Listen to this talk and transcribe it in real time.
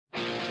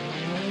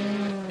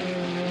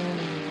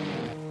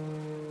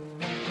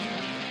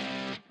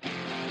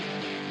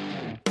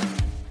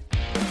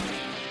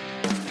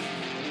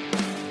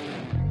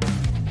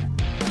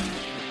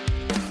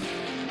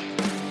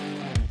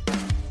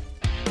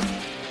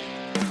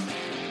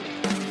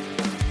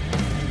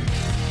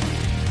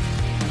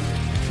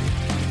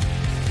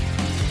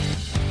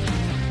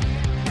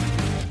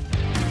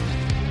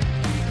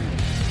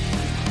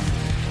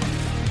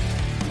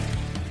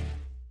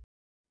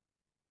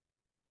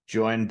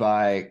joined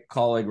by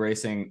Colleague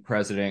Racing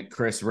President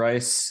Chris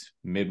Rice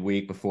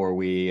midweek before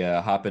we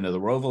hop into the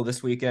Roval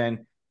this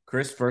weekend.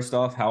 Chris, first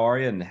off, how are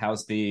you, and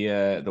how's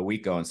the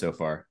week going so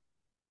far?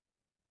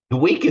 The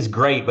week is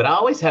great, but I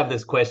always have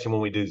this question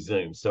when we do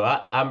Zoom. So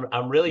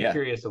I'm really Yeah.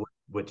 curious of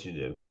what you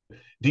do.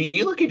 Do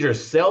you look at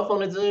yourself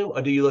on a Zoom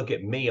or do you look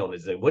at me on a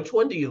Zoom? Which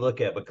one do you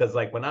look at? Because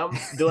like when I'm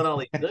doing all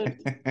these Zooms,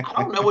 I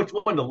don't know which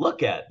one to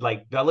look at.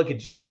 Like, do I look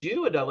at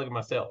you or do I look at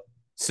myself?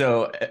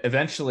 So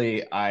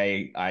eventually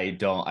I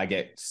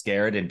get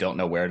scared and don't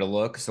know where to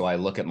look, so I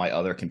look at my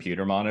other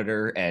computer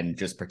monitor and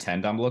just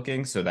pretend I'm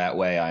looking, so that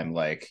way I'm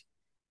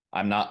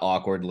not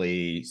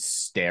awkwardly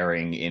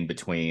staring in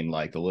between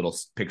like the little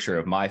picture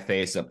of my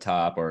face up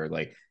top or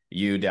like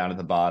you down at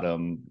the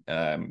bottom.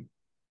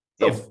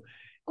 If So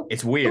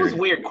it's it was a weird.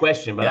 weird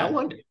question, but I Yeah.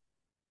 wonder.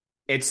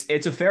 It's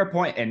a fair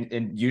point,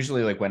 and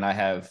usually like when I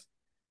have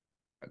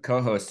a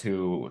co-host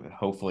who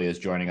hopefully is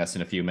joining us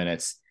in a few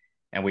minutes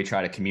and we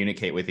try to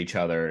communicate with each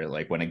other,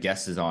 like when a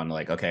guest is on,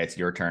 like, okay, it's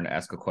your turn to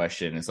ask a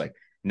question, it's like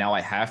now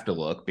I have to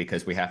look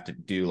because we have to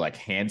do like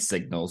hand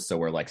signals, so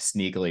we're like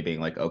sneakily being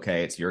like,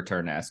 okay, it's your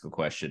turn to ask a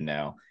question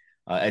now.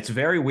 It's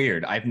very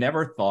weird. I've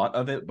never thought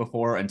of it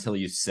before until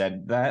you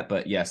said that,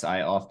 but yes, I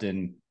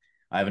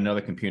have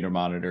another computer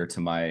monitor to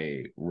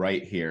my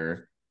right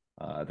here,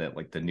 that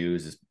like the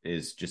news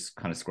is just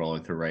kind of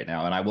scrolling through right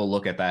now, and I will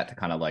look at that to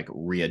kind of like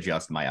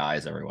readjust my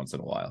eyes every once in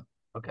a while.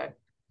 Okay.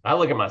 I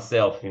look at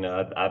myself,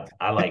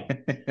 I like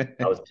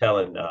I was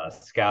telling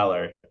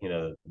Skylar,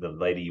 the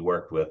lady you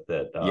worked with,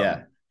 that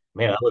Yeah.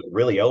 man, I look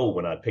really old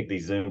when I pick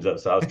these zooms up.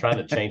 So I was trying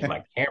to change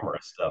my camera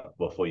stuff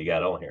before you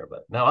got on here.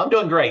 But no, I'm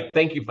doing great.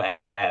 Thank you for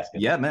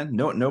asking. Yeah, man.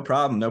 No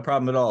problem. No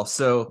problem at all.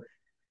 So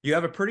you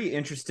have a pretty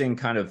interesting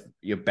kind of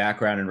your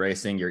background in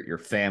racing. Your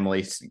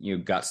family, you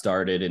got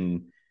started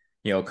in,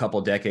 a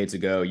couple decades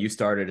ago. You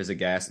started as a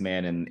gas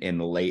man in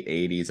the late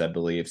 80s, I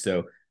believe.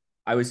 So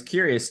I was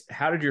curious,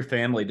 how did your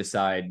family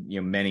decide,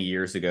 many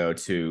years ago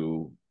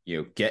to,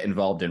 get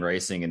involved in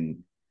racing? And,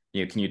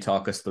 can you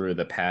talk us through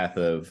the path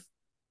of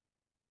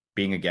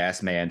being a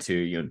gas man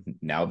to,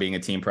 now being a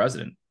team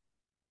president?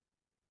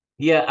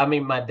 Yeah, I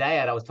mean, my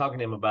dad, I was talking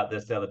to him about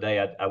this the other day.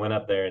 I went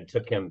up there and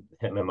took him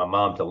and my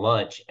mom to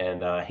lunch,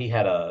 and he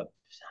had I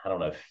don't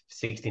know,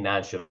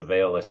 69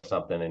 Chevelle or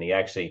something, and he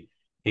actually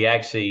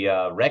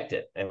wrecked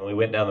it. And we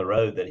went down the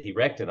road that he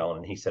wrecked it on,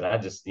 and he said,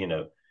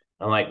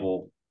 I'm like,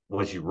 well,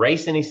 was you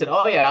racing? He said,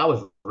 oh yeah, I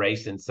was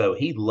racing. So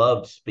he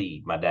loved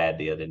speed. My dad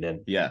did, and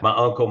then Yeah, my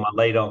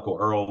late uncle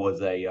Earl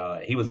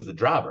he was the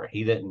driver.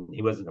 He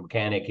wasn't a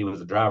mechanic. He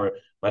was a driver.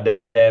 My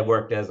dad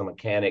worked as a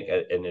mechanic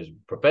in his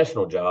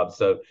professional job,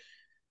 so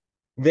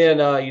then,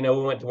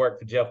 we went to work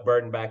for Jeff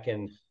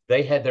Burton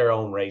they had their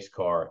own race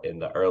car in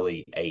the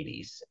early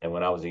 80s. And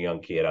when I was a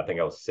young kid, I think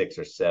I was six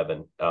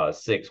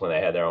when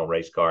they had their own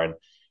race car. And,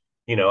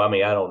 I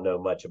mean, I don't know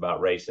much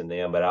about racing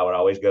then, but I would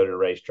always go to the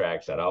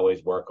racetracks. I'd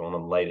always work on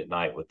them late at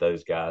night with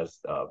those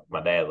guys.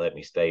 My dad let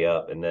me stay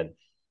up. And then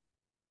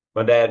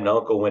my dad and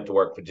uncle went to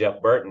work for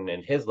Jeff Burton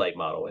and his late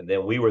model. And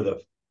then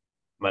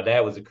my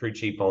dad was the crew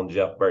chief on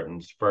Jeff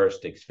Burton's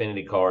first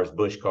Xfinity cars,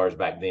 Bush cars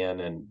back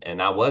then,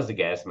 and I was the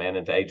gas man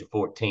at the age of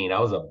 14. I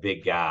was a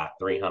big guy,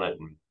 300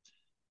 and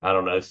I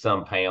don't know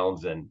some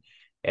pounds, and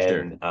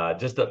sure.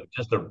 just a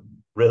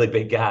really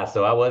big guy.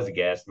 So I was a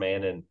gas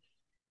man,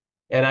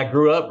 and I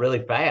grew up really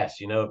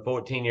fast. At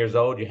 14 years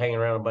old, you're hanging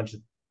around a bunch of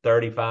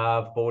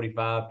 35,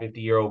 45,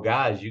 50-year-old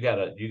guys. You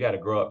gotta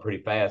grow up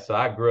pretty fast. So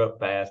I grew up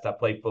fast. I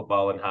played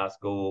football in high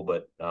school,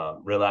 but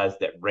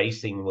realized that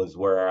racing was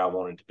where I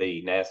wanted to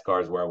be.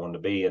 NASCAR is where I wanted to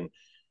be. And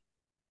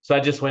so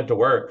I just went to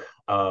work.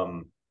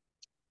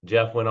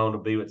 Jeff went on to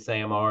be with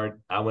Sam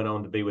Ard. I went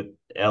on to be with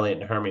Elliott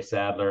and Hermie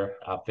Sadler.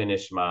 I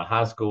finished my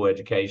high school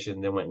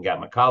education, then went and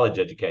got my college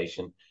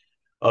education,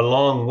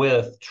 along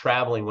with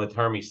traveling with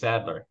Hermie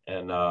Sadler.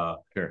 And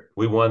Sure.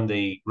 we won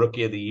the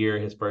Rookie of the Year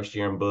his first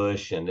year in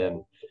Bush, and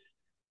then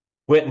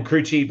went and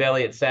crew chief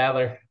Elliott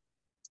Sadler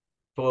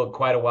for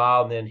quite a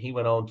while. And then he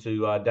went on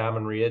to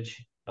Diamond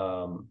Ridge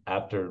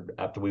after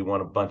we won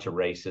a bunch of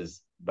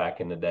races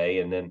back in the day.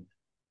 And then,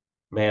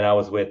 man, I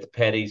was with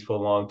Petty's for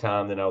a long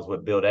time. Then I was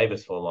with Bill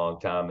Davis for a long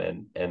time,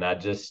 and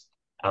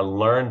I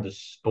learned the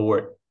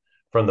sport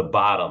from the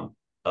bottom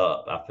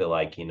up. I feel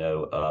like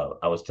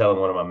I was telling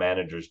one of my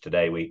managers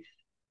today, we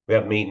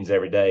have meetings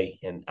every day,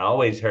 and I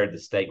always heard the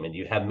statement,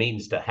 "You have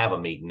meetings to have a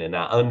meeting," and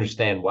I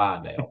understand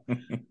why now.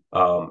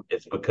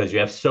 It's because you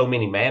have so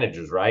many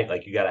managers, right?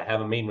 Like you got to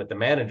have a meeting with the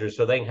managers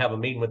so they can have a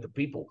meeting with the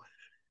people.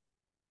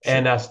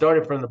 And Sure. I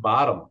started from the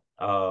bottom.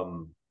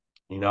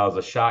 I was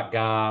a shot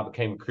guy,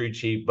 became a crew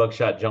chief.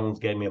 Buckshot Jones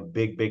gave me a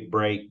big, big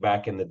break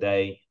back in the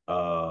day.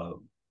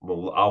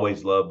 Will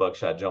always love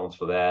Buckshot Jones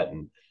for that.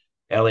 And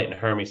Elliott and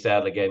Hermie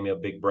sadly gave me a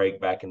big break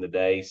back in the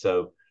day.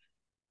 So,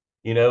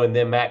 and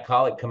then Matt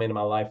Collick come into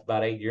my life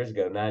about 8 years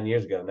ago, 9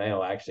 years ago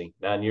now, actually,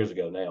 9 years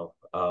ago now.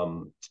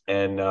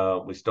 And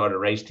we started a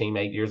race team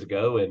 8 years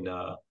ago,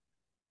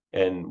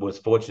 and was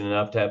fortunate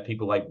enough to have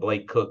people like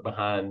Blake Cook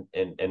behind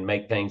and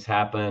make things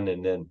happen.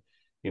 And then,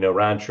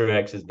 Ryan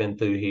Truex has been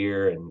through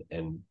here,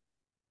 and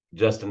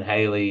Justin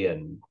Haley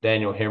and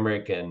Daniel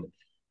Hemrick,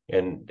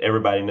 and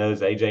everybody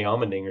knows AJ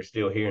Allmendinger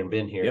still here and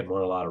been here and Yep.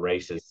 won a lot of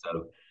races.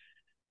 So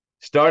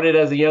started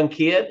as a young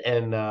kid,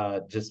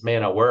 and just,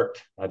 man, I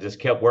worked. I just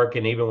kept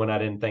working even when I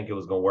didn't think it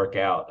was going to work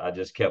out. I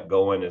just kept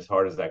going as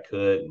hard as I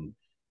could and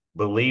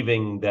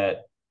believing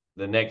that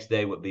the next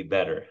day would be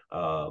better.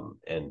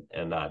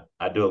 And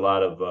I do a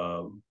lot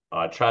of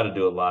I try to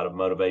do a lot of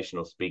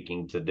motivational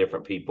speaking to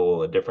different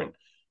people at different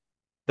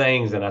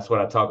things, and that's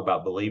what I talk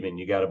about, believing.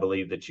 You got to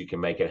believe that you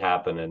can make it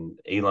happen. And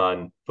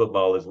Elon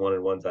football is one of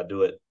the ones I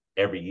do it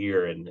every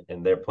year,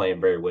 and they're playing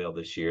very well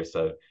this year.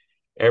 So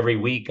every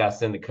week I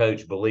send the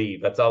coach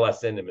believe. That's all I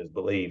send him is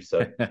believe.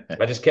 So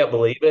I just kept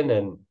believing,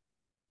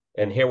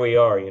 and here we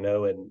are,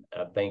 and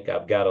I think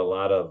I've got a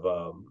lot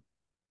of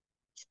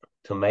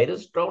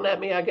tomatoes thrown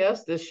at me, I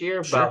guess, this year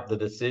about Sure. the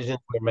decisions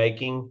we're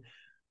making.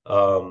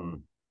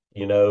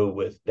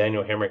 With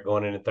Daniel Hemrick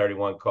going in a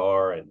 31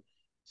 car and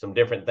some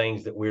different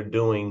things that we're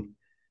doing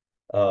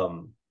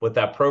with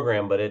that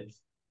program, but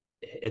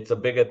it's a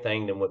bigger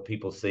thing than what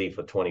people see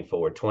for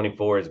 24.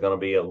 24 is going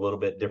to be a little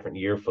bit different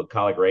year for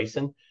college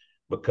racing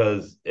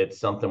because it's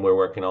something we're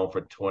working on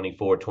for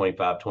 24,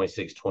 25,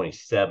 26,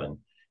 27.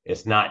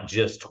 It's not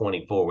just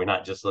 24. We're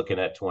not just looking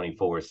at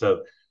 24.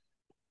 So,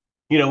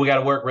 we got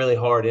to work really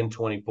hard in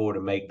 24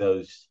 to make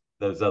those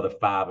other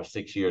 5 or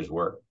 6 years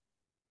work.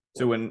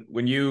 So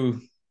when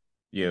you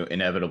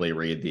inevitably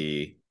read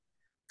the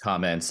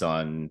comments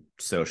on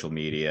social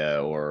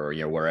media or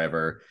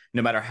wherever,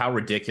 no matter how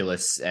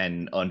ridiculous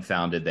and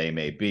unfounded they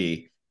may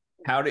be,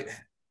 how do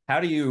how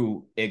do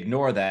you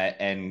ignore that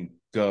and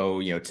go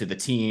to the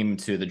team,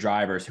 to the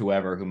drivers,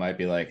 whoever who might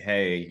be like,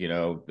 hey,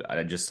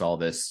 I just saw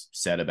this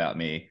said about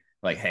me,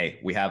 like,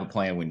 hey, we have a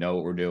plan, we know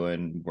what we're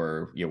doing,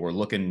 we're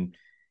looking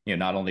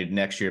not only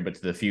next year but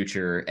to the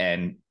future,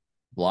 and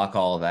block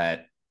all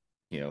that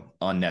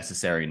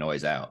unnecessary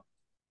noise out.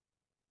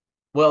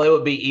 Well, it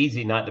would be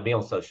easy not to be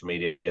on social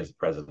media as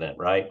president,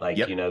 right? Like,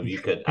 Yep.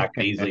 I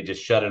could easily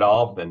just shut it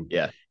off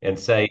Yeah. and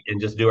say and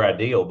just do our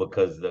deal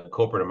because the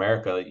corporate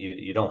America,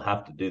 you don't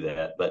have to do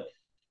that. But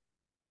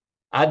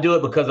I do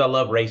it because I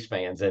love race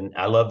fans and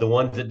I love the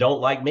ones that don't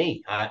like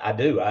me. I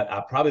do.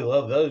 I probably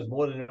love those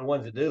more than the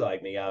ones that do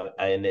like me.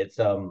 And it's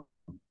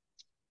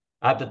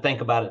I have to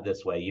think about it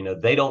this way.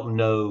 They don't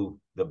know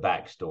the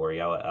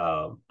backstory.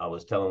 I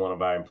was telling one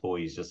of our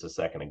employees just a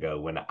second ago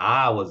when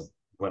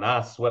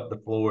I swept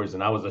the floors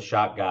and I was a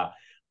shop guy,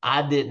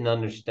 I didn't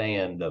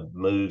understand the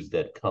moves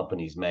that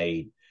companies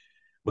made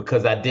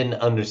because I didn't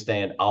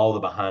understand all the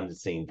behind the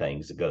scene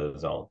things that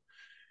goes on.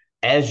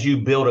 As you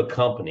build a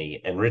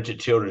company, and Richard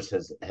Childress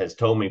has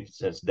told me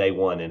since day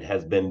one and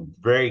has been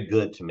very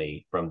good to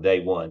me from day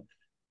one,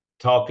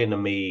 talking to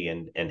me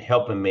and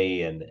helping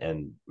me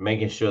and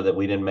making sure that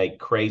we didn't make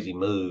crazy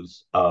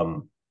moves.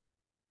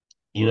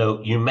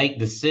 You make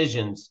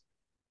decisions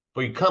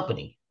for your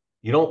company.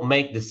 You don't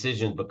make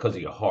decisions because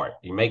of your heart.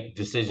 You make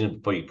decisions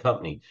for your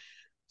company.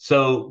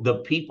 So the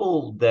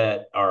people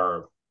that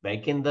are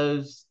making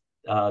those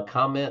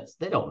comments,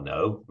 they don't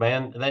know,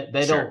 man.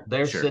 They Sure. don't.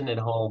 They're Sure. sitting at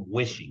home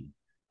wishing.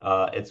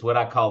 It's what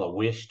I call a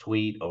wish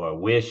tweet or a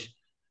wish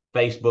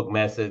Facebook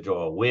message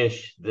or a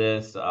wish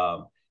this.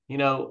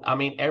 I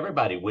mean,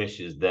 everybody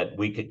wishes that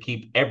we could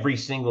keep every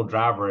single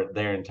driver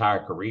their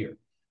entire career.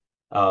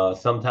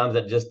 Sometimes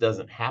that just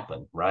doesn't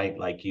happen, right?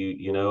 Like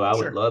I would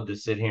Sure. love to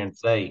sit here and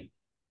say,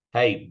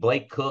 hey,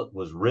 Blake Cook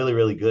was really,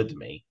 really good to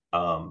me.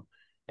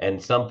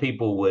 And some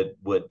people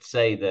would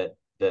say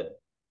that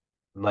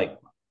like,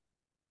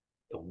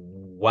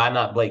 why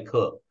not Blake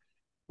Cook?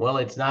 Well,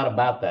 it's not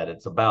about that.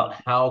 It's about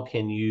how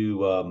can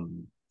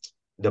you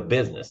the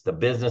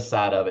business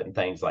side of it and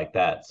things like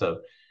that. So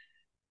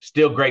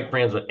still great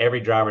friends with every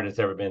driver that's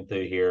ever been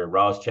through here.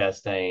 Ross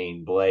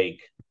Chastain,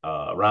 Blake,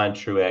 Ryan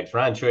Truex.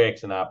 Ryan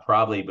Truex and I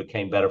probably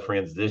became better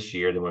friends this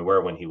year than we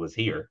were when he was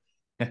here,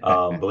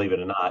 believe it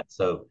or not.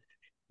 So,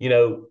 you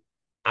know,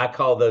 I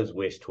call those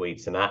wish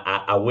tweets, and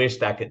I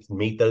wished I could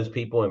meet those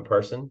people in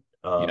person.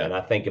 Yeah. And I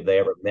think if they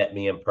ever met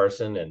me in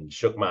person and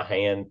shook my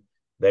hand,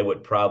 they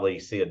would probably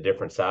see a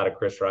different side of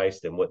Chris Rice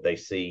than what they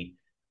see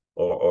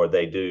or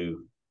they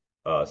do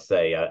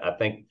say. I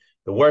think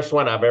the worst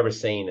one I've ever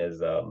seen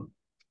is I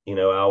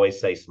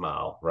always say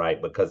smile,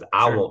 right? Because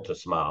I Sure. want to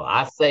smile.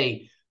 I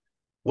say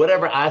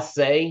whatever I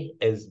say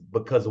is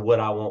because of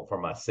what I want for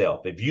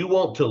myself. If you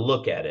want to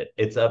look at it,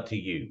 it's up to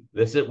you.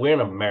 We're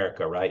in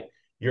America, right?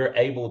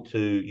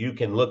 You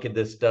can look at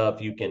this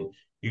stuff, you can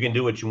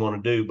do what you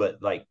want to do,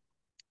 but like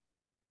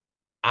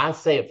I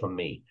say it for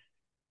me.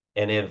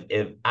 And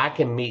if I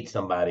can meet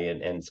somebody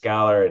and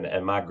Skylar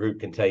and my group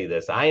can tell you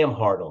this, I am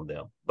hard on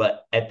them.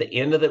 But at the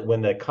end of it,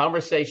 when the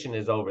conversation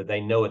is over, they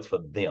know it's for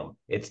them.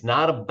 It's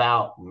not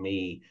about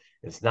me.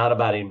 It's not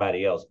about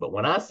anybody else. But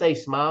when I say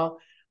smile,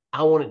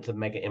 I want it to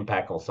make an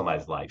impact on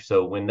somebody's life.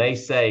 So when they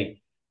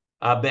say,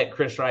 I bet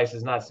Chris Rice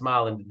is not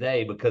smiling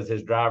today because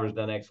his driver's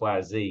done X, Y,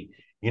 or Z,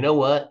 you know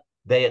what?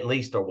 They at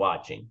least are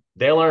watching.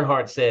 Dale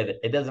Earnhardt said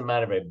it doesn't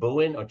matter if they're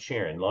booing or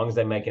cheering, as long as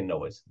they're making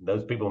noise.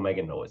 Those people are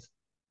making noise.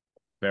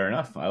 Fair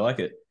enough. I like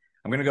it.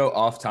 I'm going to go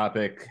off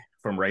topic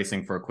from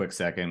racing for a quick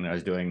second. I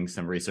was doing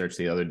some research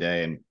the other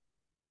day, and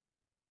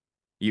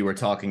you were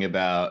talking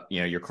about,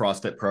 your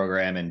CrossFit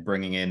program and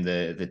bringing in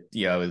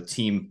the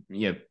team,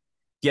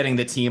 getting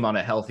the team on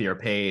a healthier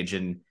page.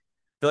 And I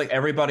feel like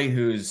everybody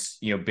who's,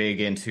 big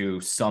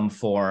into some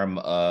form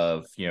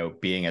of,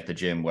 being at the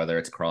gym, whether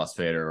it's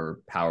CrossFit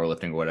or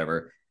powerlifting or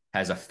whatever,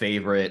 has a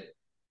favorite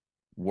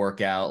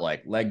workout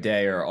like leg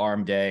day or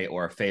arm day,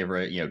 or a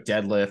favorite,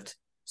 deadlift.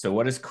 So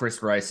what is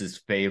Chris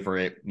Rice's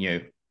favorite?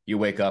 You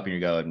wake up and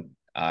you're going,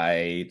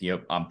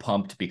 I'm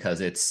pumped because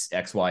it's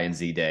X, Y, and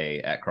Z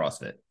day at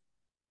CrossFit.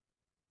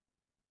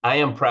 I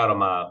am proud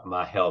of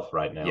my health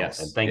right now, and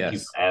Yes. thank you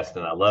Yes. for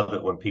asking. I love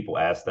it when people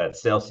ask that.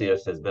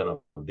 Celsius has been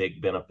a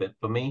big benefit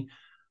for me,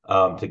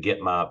 to get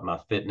my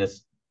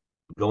fitness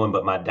going.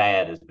 But my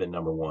dad has been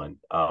number one.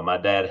 My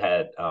dad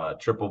had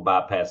triple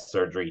bypass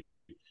surgery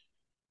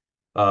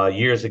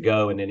years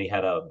ago, and then he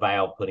had a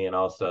valve put in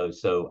also.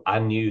 So I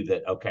knew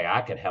that, okay,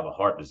 I could have a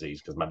heart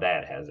disease because my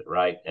dad has it,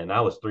 right? And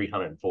I was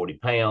 340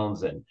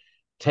 pounds and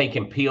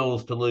taking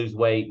pills to lose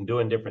weight and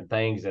doing different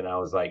things, and I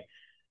was like,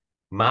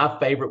 my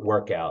favorite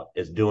workout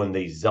is doing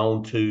these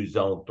zone 2,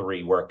 zone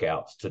 3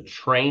 workouts to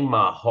train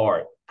my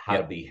heart how to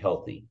Yep. be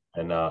healthy.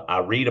 And I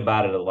read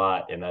about it a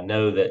lot, and I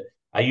know that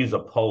I use a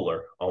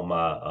polar on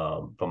my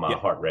for my Yep.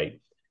 heart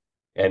rate.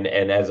 And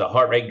as the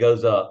heart rate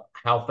goes up,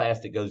 how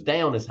fast it goes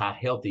down is how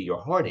healthy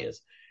your heart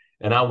is.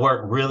 And I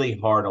work really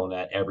hard on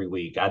that every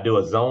week. I do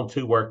a zone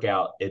 2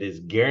 workout. It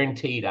is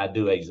guaranteed I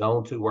do a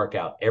zone 2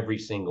 workout every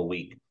single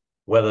week,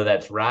 whether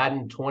that's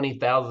riding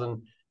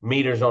 20,000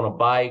 meters on a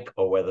bike,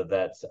 or whether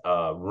that's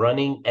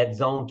running at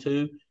zone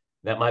 2.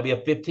 That might be a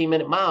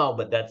 15-minute mile,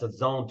 but that's a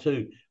zone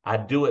 2. I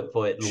do it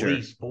for at Sure.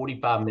 least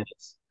 45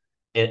 minutes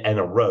in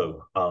a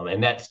row.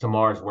 And that's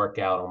tomorrow's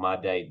workout on my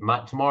day.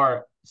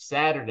 Tomorrow,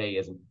 Saturday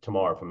is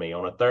tomorrow for me.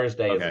 On a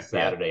Thursday is a Okay. Yeah.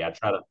 Saturday. I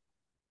try to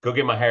go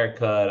get my hair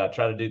cut. I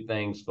try to do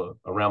things for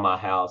around my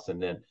house.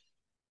 And then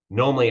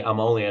normally I'm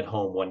only at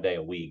home one day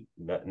a week.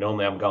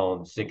 Normally I'm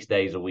gone 6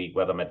 days a week,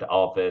 whether I'm at the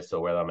office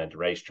or whether I'm at the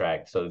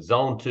racetrack. So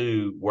zone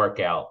 2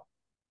 workout,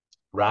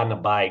 riding a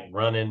bike,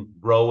 running,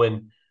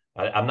 rowing.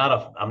 I'm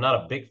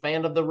not a big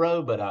fan of the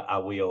row, but I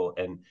will.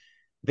 And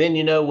then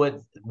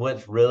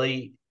what's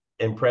really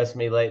impressed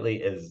me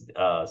lately is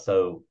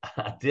so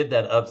I did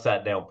that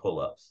upside down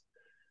pull-ups,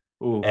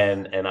 Ooh.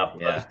 and I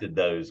Yeah. posted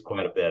those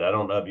quite a bit. I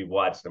don't know if you've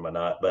watched them or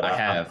not, but I I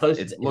have.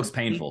 posted, It and looks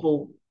painful.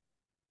 people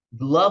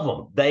love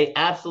them. They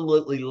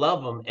absolutely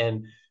love them.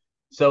 And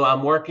so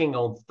I'm working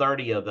on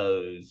 30 of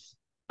those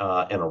in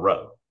a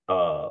row.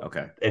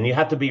 Okay. And you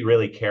have to be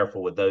really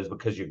careful with those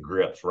because your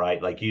grips,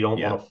 right? Like you don't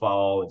Yeah. want to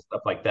fall and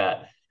stuff like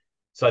that.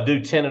 So I do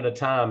 10 at a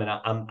time, and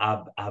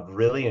I've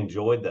really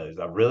enjoyed those.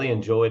 I've really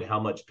enjoyed how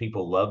much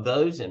people love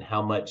those and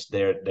how much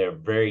they're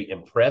very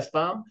impressed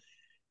by them.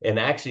 And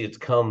actually, it's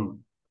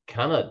come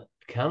kind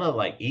of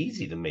like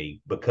easy to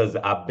me because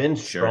I've been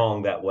Sure.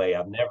 strong that way.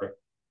 I've never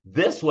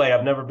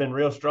been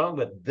real strong,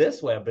 but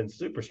this way I've been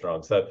super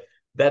strong. So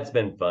that's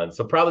been fun.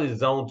 So probably the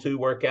zone 2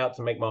 workout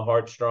to make my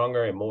heart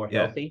stronger and more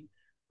Yeah.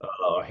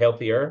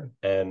 healthier.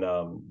 And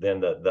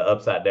then the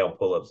upside down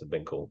pull ups have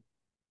been cool.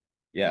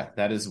 Yeah.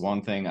 That is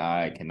one thing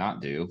I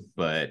cannot do,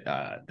 but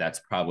that's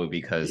probably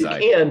because You I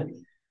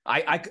can,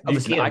 you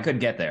listen, I can. could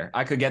get there.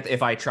 I could get,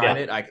 if I tried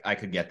Yeah, it, I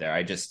could get there.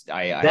 I that's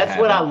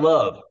what I haven't.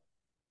 love.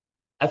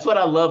 That's what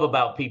I love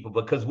about people,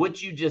 because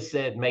what you just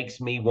said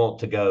makes me want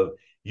to go.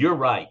 You're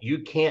right. You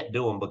can't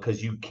do them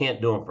because you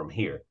can't do them from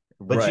here,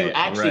 but you Right.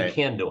 actually Right.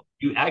 can do them.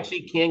 You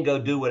actually can go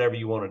do whatever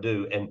you want to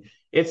do. And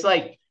it's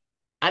like,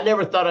 I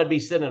never thought I'd be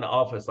sitting in an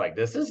office like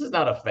this. This is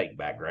not a fake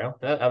background.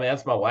 I mean,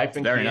 that's my wife It's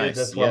and very kids. nice.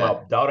 That's where Yeah. my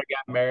daughter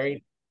got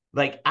married.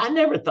 Like, I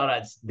never thought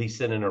I'd be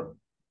sitting in a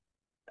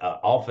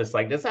office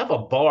like this. I have a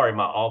bar in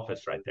my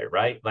office right there,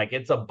 right? Like,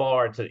 it's a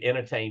bar to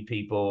entertain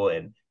people,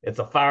 and it's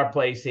a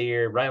fireplace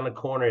here. Right on the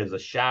corner is a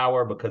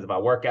shower because if I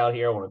work out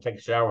here, I want to take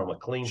a shower. I'm a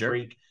clean Sure.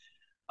 freak.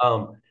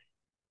 Um,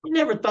 we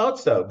never thought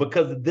so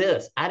because of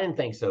this. I didn't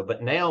think so,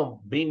 but now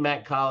being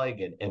Matt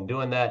colleague and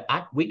doing that,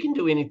 we can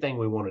do anything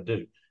we want to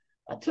do.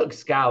 I took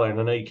Skylar, and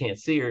I know you can't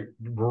see her,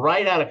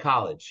 right out of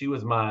college. She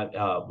was my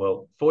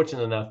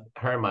fortunate enough,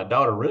 her and my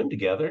daughter roomed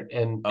together,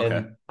 and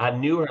Okay. I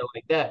knew her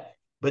like that.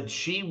 But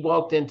she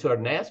walked into a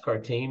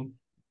NASCAR team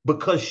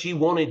because she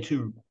wanted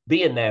to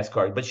be in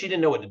NASCAR, but she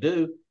didn't know what to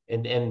do.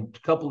 And a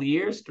couple of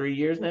years, 3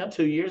 years now,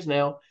 2 years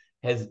now,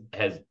 has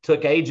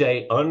took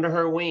AJ under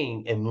her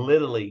wing and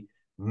literally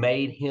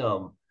made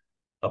him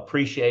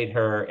appreciate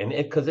her. And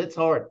because it's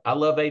hard. I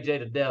love AJ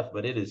to death,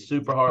 but it is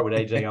super hard with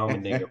AJ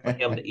Allmendinger for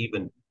him to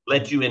even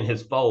let you in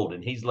his fold,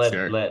 and he's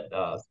Sure. let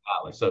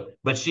Skylar. So,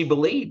 but she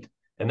believed,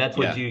 and that's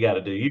what Yeah. you got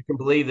to do. You can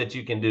believe that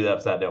you can do the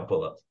upside down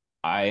pull ups.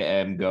 I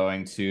am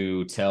going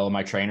to tell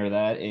my trainer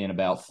that in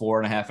about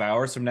 4.5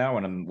 hours from now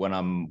when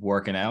I'm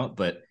working out.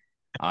 But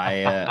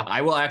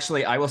I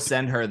will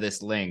send her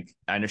this link.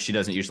 I know she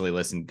doesn't usually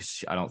listen.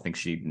 I don't think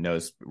she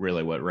knows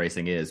really what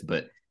racing is,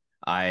 but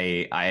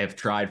I have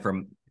tried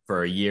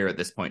for a year at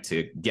this point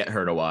to get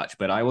her to watch.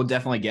 But I will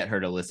definitely get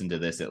her to listen to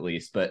this at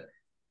least. But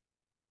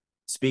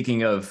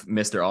speaking of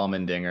Mr.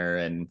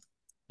 Allmendinger and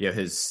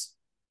his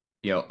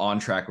on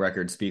track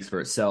record speaks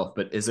for itself.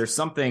 But is there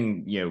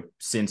something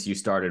since you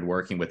started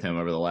working with him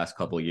over the last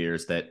couple of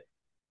years that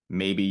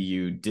maybe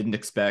you didn't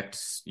expect?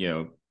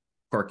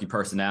 Quirky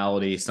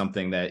personality,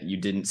 something that you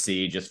didn't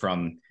see just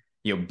from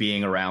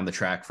being around the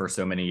track for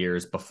so many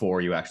years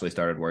before you actually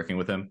started working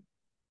with him?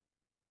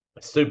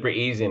 It's super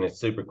easy and it's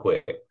super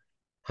quick.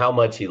 How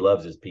much he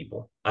loves his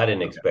people. I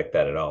didn't expect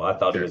that at all. I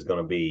thought he was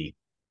going to be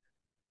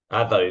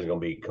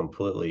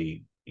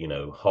completely,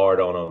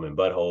 hard on them and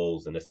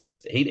buttholes. And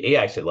he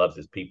actually loves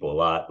his people a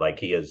lot. Like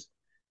he's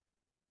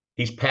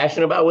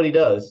passionate about what he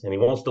does, and he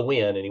wants to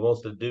win, and he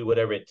wants to do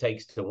whatever it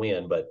takes to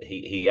win. But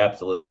he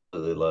absolutely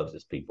loves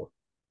his people.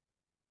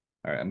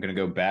 All right, I'm going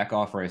to go back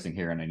off racing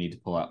here, and I need to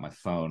pull out my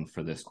phone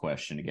for this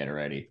question to get it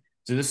ready.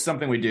 So this is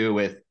something we do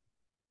with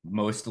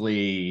most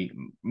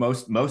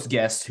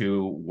guests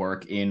who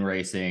work in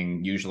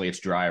racing. Usually it's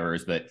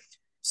drivers, but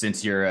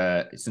since you're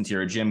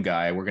a gym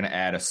guy, we're going to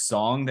add a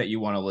song that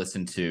you want to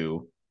listen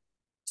to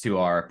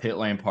our Pit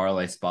Lane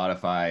Parlay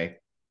Spotify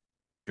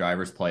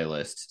drivers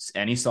playlist.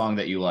 Any song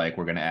that you like,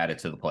 we're going to add it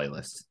to the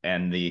playlist.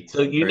 And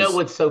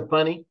what's so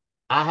funny?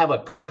 I have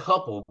a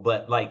couple,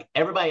 but like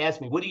everybody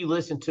asks me, what do you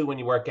listen to when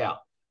you work out?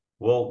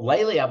 Well,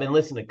 lately I've been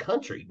listening to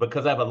country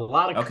because I have a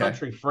lot of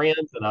country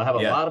friends and I have a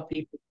lot of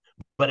people.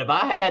 But if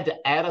I had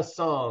to add a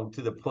song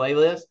to the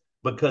playlist,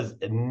 because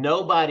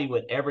nobody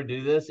would ever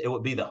do this, it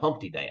would be the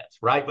Humpty Dance,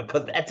 right?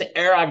 Because that's the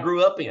era I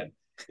grew up in.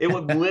 It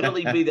would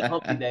literally be the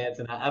Humpty Dance,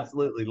 and I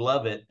absolutely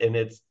love it. And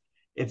it's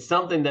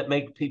something that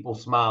makes people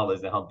smile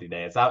as the Humpty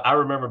Dance. I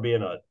remember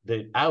being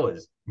I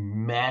was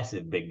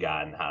massive big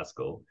guy in high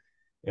school.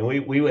 And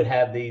we would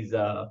have these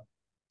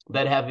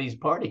they'd have these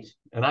parties,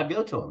 and I'd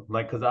go to them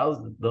because I was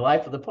the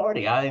life of the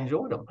party. I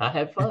enjoyed them. I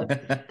had fun.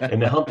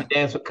 And the Humpty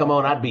Dance would come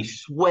on. I'd be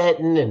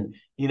sweating and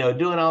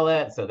doing all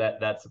that. So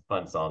that's a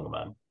fun song of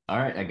mine. All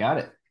right, I got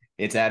it.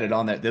 It's added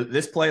on there.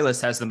 This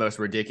playlist has the most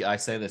ridiculous. I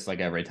say this like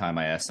every time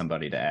I ask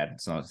somebody to add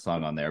a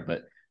song on there,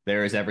 but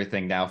there is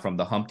everything now from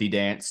the Humpty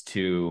Dance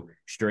to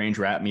strange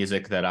rap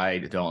music that I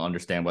don't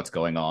understand what's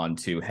going on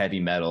to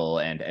heavy metal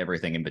and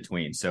everything in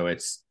between. So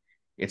it's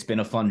been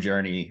a fun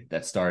journey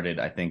that started,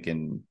 I think,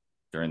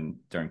 during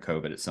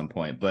COVID at some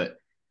point. But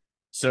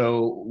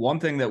so one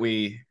thing that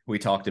we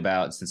talked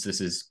about, since this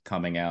is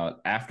coming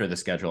out after the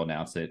schedule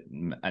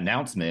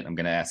announcement, I'm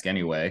going to ask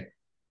anyway.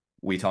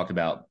 We talked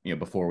about,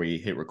 before we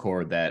hit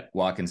record, that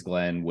Watkins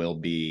Glen will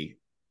be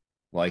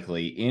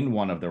likely in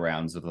one of the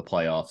rounds of the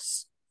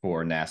playoffs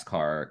for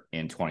NASCAR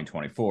in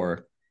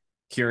 2024.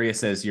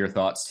 Curious as your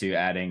thoughts to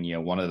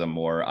adding, one of the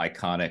more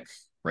iconic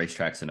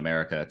racetracks in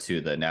America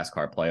to the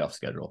NASCAR playoff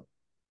schedule.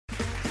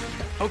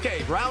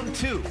 Okay, round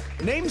two.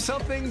 Name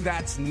something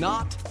that's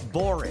not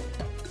boring.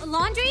 A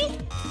laundry?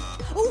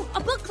 Ooh,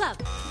 a book club.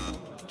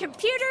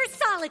 Computer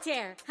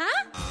solitaire,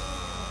 huh?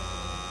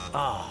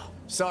 Ah, oh,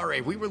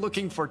 sorry, we were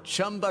looking for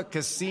Chumba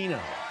Casino.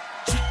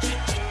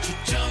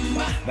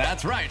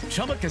 That's right,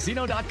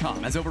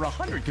 ChumbaCasino.com has over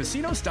 100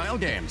 casino-style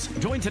games.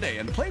 Join today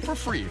and play for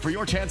free for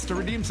your chance to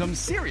redeem some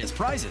serious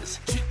prizes.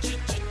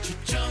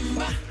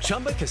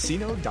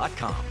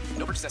 ChumbaCasino.com.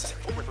 No purchase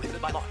necessary. Void where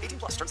prohibited by law. 18+.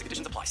 Terms and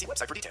conditions apply. See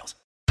website for details.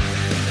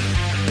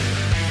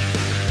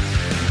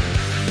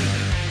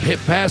 Pit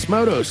Pass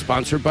Moto,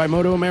 sponsored by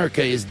Moto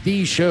America, is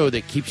the show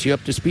that keeps you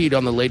up to speed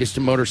on the latest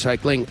in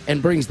motorcycling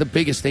and brings the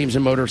biggest names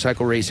in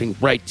motorcycle racing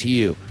right to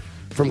you.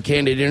 From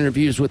candid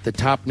interviews with the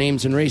top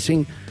names in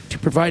racing to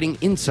providing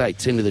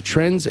insights into the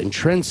trends and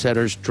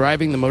trendsetters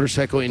driving the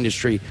motorcycle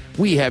industry,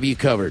 we have you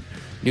covered.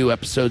 New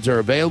episodes are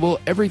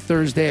available every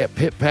Thursday at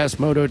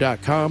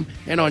pitpassmoto.com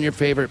and on your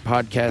favorite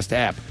podcast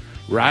app.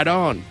 Ride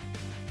on!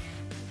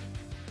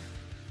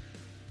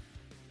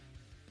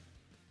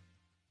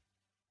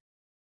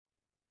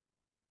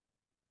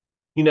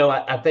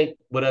 I think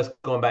with us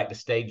going back to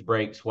stage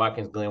breaks,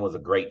 Watkins Glen was a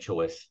great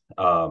choice.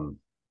 It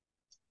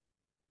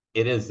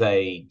is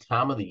a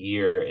time of the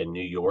year in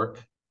New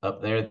York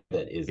up there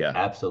that is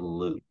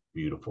absolutely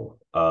beautiful.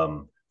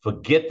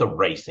 Forget the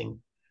racing.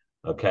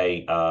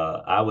 Okay.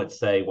 I would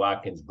say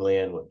Watkins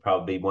Glen would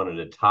probably be one of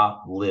the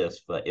top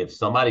lists. But if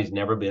somebody's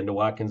never been to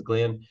Watkins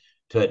Glen,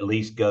 to at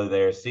least go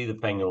there, see the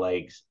Finger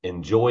Lakes,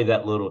 enjoy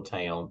that little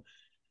town.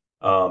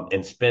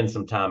 And spend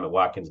some time at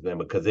Watkins Glen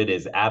because it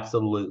is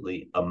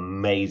absolutely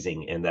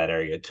amazing in that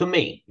area. To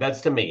me,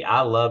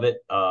 I love it.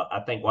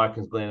 I think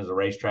Watkins Glen is a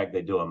racetrack.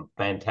 They do a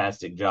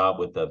fantastic job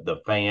with the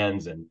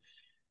fans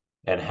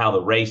and how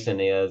the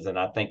racing is. And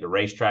I think the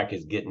racetrack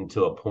is getting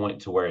to a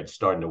point to where it's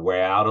starting to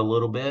wear out a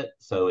little bit.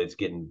 So it's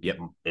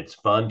it's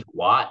fun to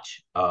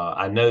watch.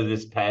 I know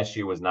this past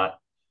year was not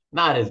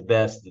as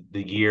best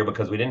the year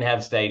because we didn't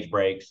have stage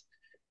breaks.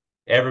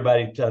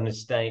 Everybody's done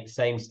the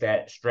same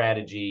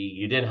strategy.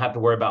 You didn't have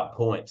to worry about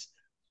points.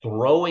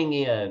 Throwing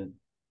in,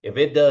 if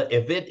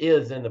it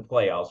is in the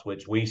playoffs,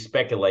 which we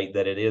speculate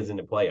that it is in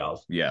the playoffs.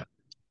 Yeah.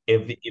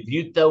 If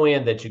you throw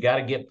in that you got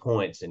to get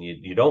points and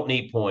you don't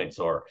need points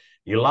or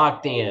you're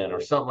locked in or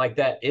something like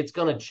that, it's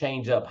going to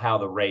change up how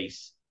the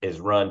race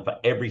is run for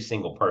every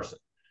single person.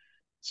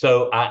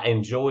 So I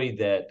enjoy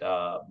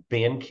that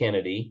Ben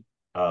Kennedy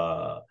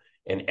and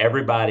and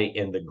everybody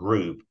in the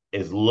group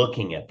is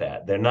looking at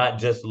that. They're not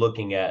just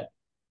looking at,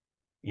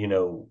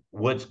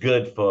 what's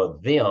good for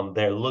them.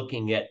 They're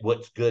looking at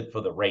what's good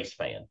for the race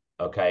fan.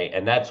 Okay.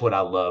 And that's what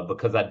I love,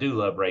 because I do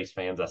love race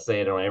fans. I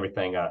say it on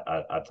everything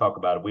I talk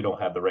about. If we don't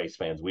have the race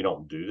fans, we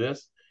don't do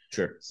this.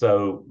 Sure.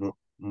 So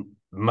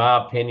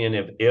my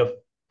opinion, if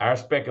our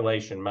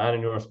speculation, mine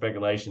and your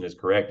speculation, is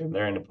correct and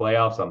they're in the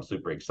playoffs, I'm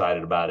super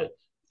excited about it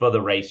for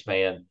the race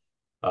fan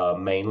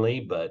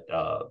mainly, but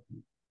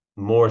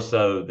more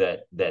so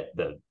that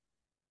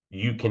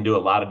you can do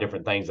a lot of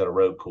different things at a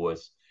road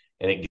course,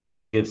 and it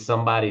gives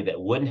somebody that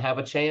wouldn't have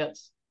a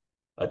chance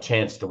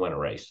to win a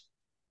race.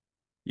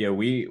 Yeah,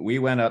 we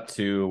went up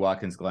to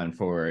Watkins Glen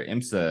for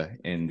IMSA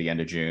in the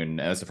end of June.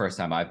 That was the first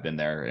time I've been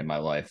there in my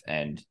life,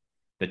 and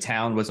the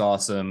town was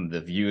awesome. The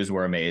views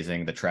were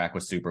amazing. The track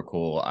was super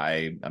cool.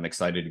 I'm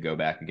excited to go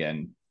back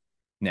again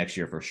next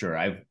year for sure.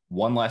 I have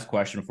one last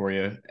question for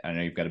you. I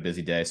know you've got a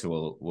busy day,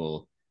 so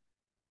we'll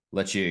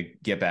let you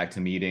get back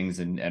to meetings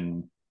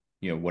and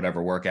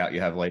whatever workout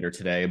you have later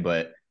today.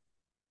 But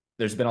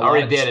there's been I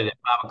already did it at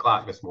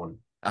 5:00 this morning.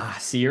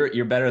 See,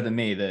 you're better than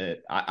me.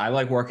 I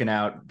like working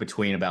out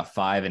between about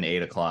 5 and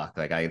 8 o'clock.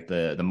 Like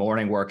the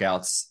morning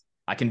workouts,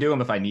 I can do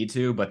them if I need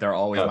to, but they're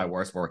always my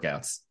worst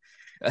workouts.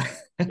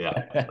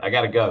 Yeah, I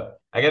gotta go.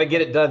 I gotta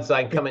get it done so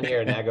I can come in here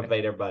and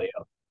aggravate everybody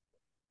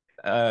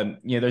else.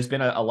 There's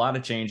been a lot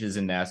of changes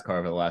in NASCAR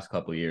over the last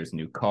couple of years.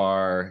 New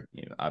car,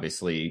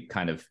 obviously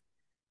kind of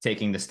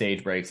taking the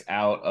stage breaks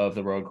out of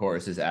the road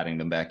courses, adding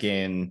them back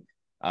in.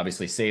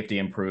 Obviously, safety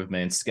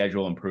improvements,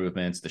 schedule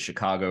improvements, the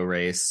Chicago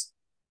race.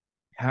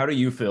 How do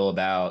you feel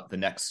about the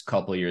next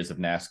couple of years of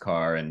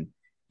NASCAR and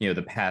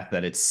the path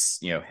that it's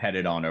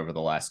headed on over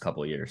the last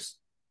couple of years?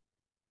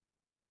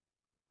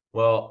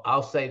 Well,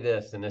 I'll say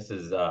this, and this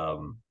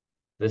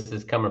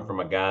is coming from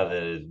a guy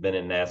that has been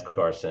in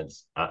NASCAR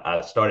since I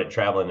started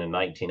traveling in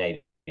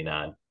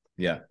 1989.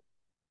 Yeah.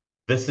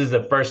 This is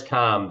the first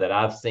time that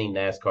I've seen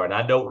NASCAR, and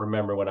I don't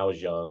remember when I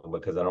was young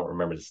because I don't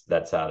remember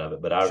that side of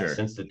it, but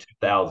since the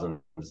 2000s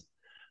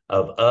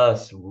of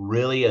us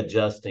really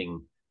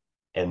adjusting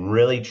and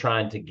really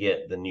trying to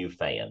get the new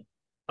fan.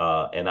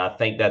 And I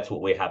think that's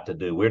what we have to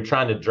do. We're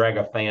trying to drag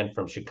a fan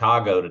from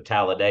Chicago to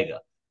Talladega.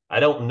 I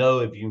don't know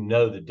if you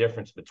know the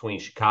difference between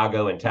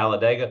Chicago and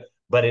Talladega,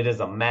 but it is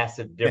a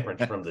massive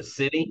difference from the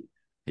city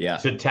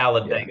to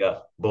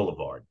Talladega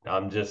Boulevard.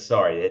 I'm just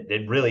sorry.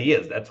 It really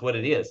is. That's what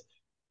it is.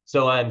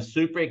 So I'm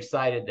super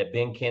excited that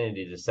Ben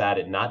Kennedy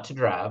decided not to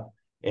drive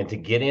and to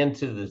get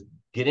into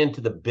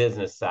the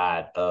business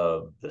side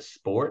of the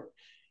sport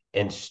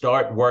and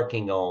start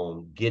working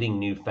on getting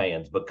new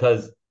fans,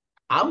 because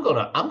I'm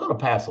gonna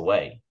pass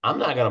away. I'm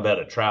not gonna be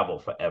able to travel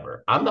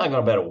forever. I'm not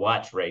gonna be able to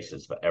watch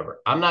races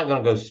forever. I'm not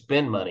gonna go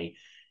spend money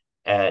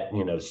at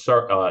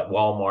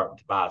Walmart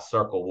to buy a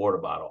Circle water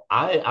bottle.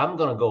 I'm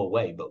gonna go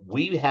away. But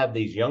we have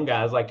these young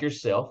guys like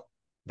yourself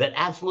that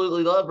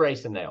absolutely love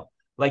racing now.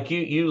 Like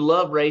you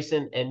love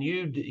racing, and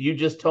you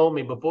just told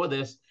me before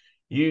this,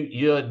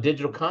 you're a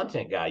digital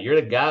content guy. You're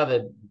the guy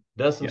that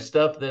does some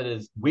stuff that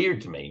is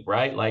weird to me,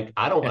 right? Like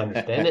I don't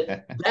understand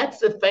it. That's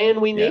the fan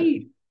we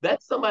need.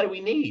 That's somebody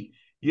we need.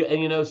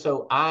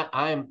 So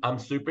I'm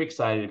super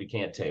excited, if you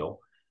can't tell.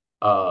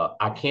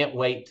 I can't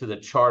wait till the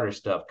charter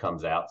stuff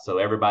comes out so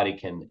everybody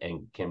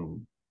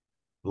can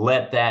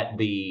let that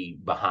be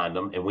behind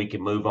them and we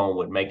can move on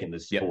with making the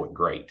sport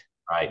great,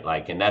 right?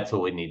 Like, and that's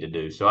what we need to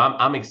do. So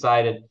I'm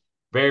excited,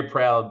 very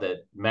proud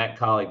that Matt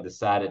Kaulig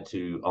decided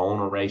to own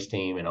a race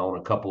team and own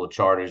a couple of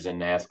charters in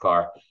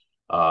NASCAR.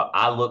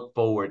 I look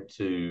forward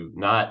to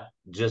not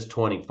just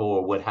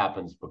 24, what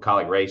happens for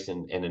Kaulig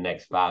Racing in the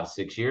next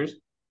 5-6 years.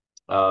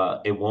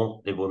 It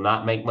will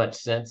not make much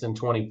sense in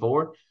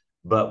 24,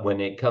 but when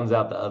it comes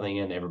out the other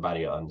end,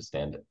 everybody will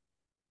understand it.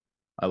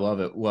 I love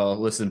it. Well,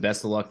 listen,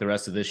 best of luck the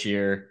rest of this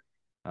year.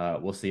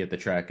 We'll see you at the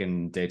track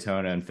in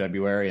Daytona in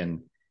February,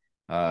 and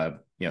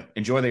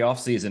enjoy the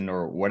off season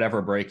or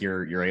whatever break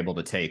you're able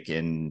to take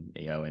in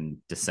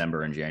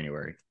December and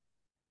January.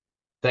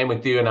 Same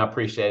with you, and I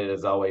appreciate it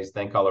as always.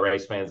 Thank all the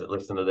race fans that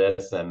listen to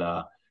this, and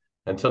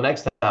until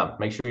next time,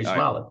 make sure you're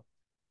smiling.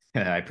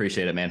 Right. I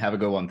appreciate it, man. Have a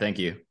good one. Thank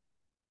you.